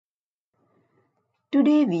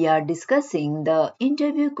Today we are discussing the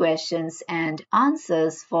interview questions and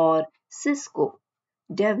answers for Cisco,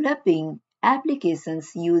 developing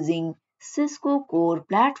applications using Cisco core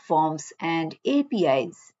platforms and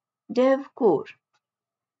APIs, DEVCOR.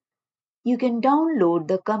 You can download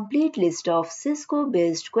the complete list of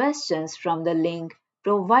Cisco-based questions from the link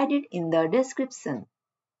provided in the description.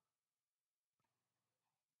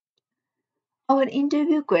 Our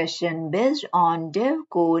interview question based on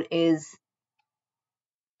DevCore is: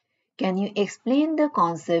 can you explain the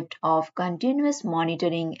concept of continuous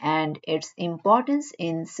monitoring and its importance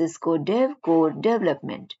in Cisco DevCore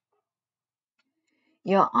development?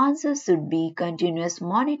 Your answer should be: continuous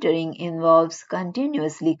monitoring involves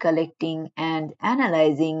continuously collecting and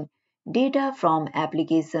analyzing data from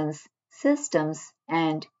applications, systems,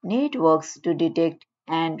 and networks to detect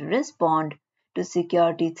and respond to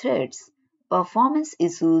security threats, performance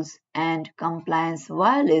issues, and compliance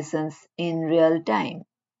violations in real time.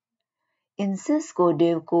 In Cisco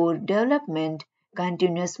DevCore development,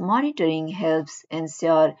 continuous monitoring helps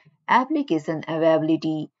ensure application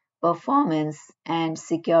availability, performance, and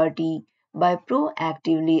security by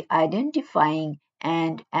proactively identifying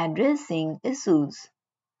and addressing issues.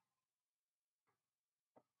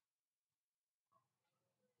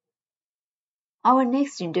 Our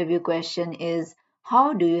next interview question is: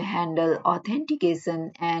 how do you handle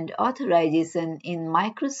authentication and authorization in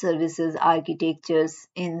microservices architectures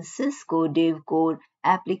in Cisco DevCore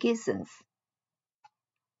applications?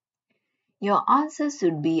 Your answer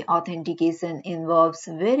should be: authentication involves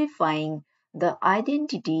verifying the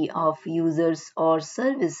identity of users or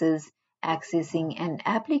services accessing an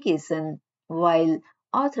application, while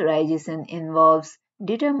authorization involves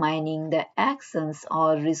determining the actions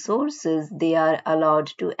or resources they are allowed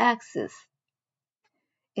to access.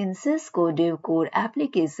 In Cisco DevCore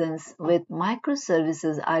applications with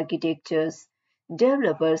microservices architectures,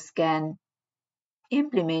 developers can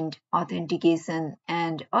implement authentication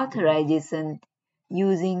and authorization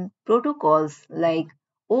using protocols like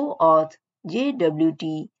OAuth,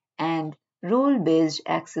 JWT, and role-based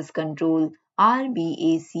access control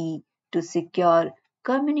 (RBAC) to secure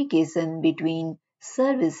communication between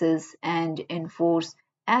services and enforce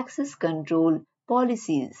access control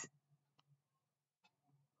policies.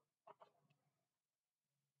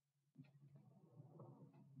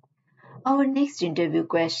 Our next interview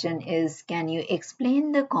question is: can you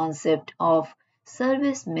explain the concept of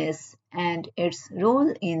service mesh and its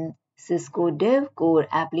role in Cisco DevCore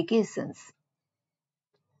applications?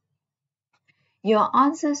 Your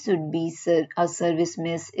answer should be: a service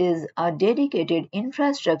mesh is a dedicated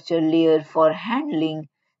infrastructure layer for handling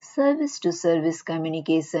service-to-service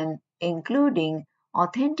communication, including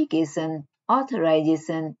authentication,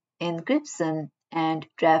 authorization, encryption, and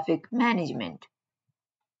traffic management.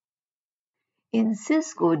 In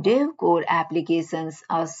Cisco DevCore applications,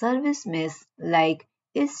 a service mesh like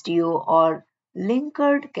Istio or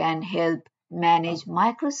Linkerd can help manage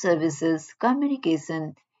microservices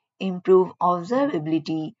communication, improve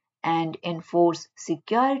observability, and enforce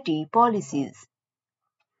security policies.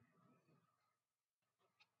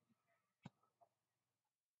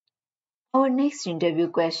 Our next interview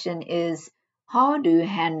question is: how do you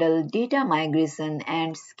handle data migration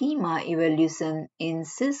and schema evolution in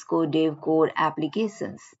Cisco DevCore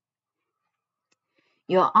applications?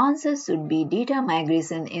 Your answer should be: data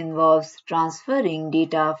migration involves transferring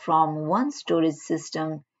data from one storage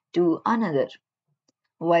system to another,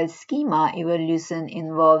 while schema evolution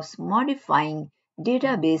involves modifying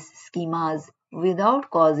database schemas without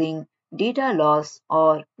causing data loss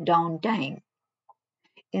or downtime.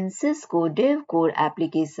 In Cisco DevCore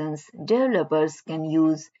applications, developers can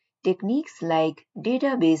use techniques like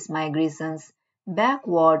database migrations,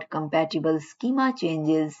 backward compatible schema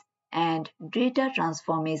changes, and data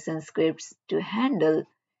transformation scripts to handle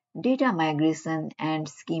data migration and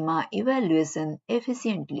schema evaluation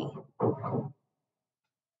efficiently.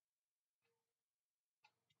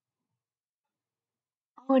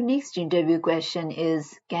 Our next interview question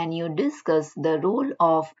is: can you discuss the role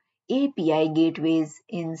of API gateways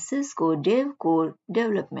in Cisco DevCore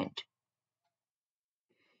development?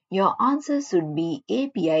 Your answer should be: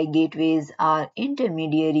 API gateways are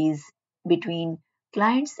intermediaries between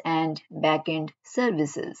clients and backend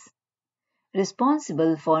services,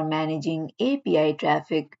 responsible for managing API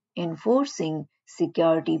traffic, enforcing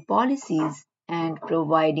security policies, and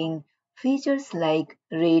providing features like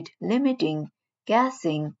rate limiting,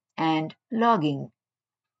 caching, and logging.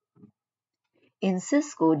 In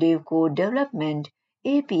Cisco DevCore development,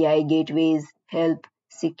 API gateways help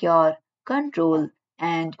secure, control,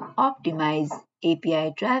 and optimize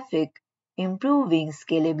API traffic, improving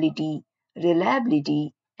scalability,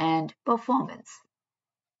 reliability, and performance.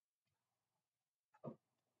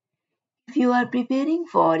 If you are preparing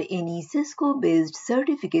for any Cisco-based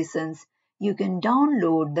certifications, you can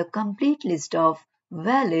download the complete list of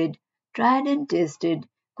valid, tried and tested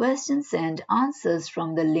questions and answers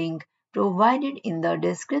from the link provided in the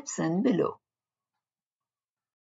description below.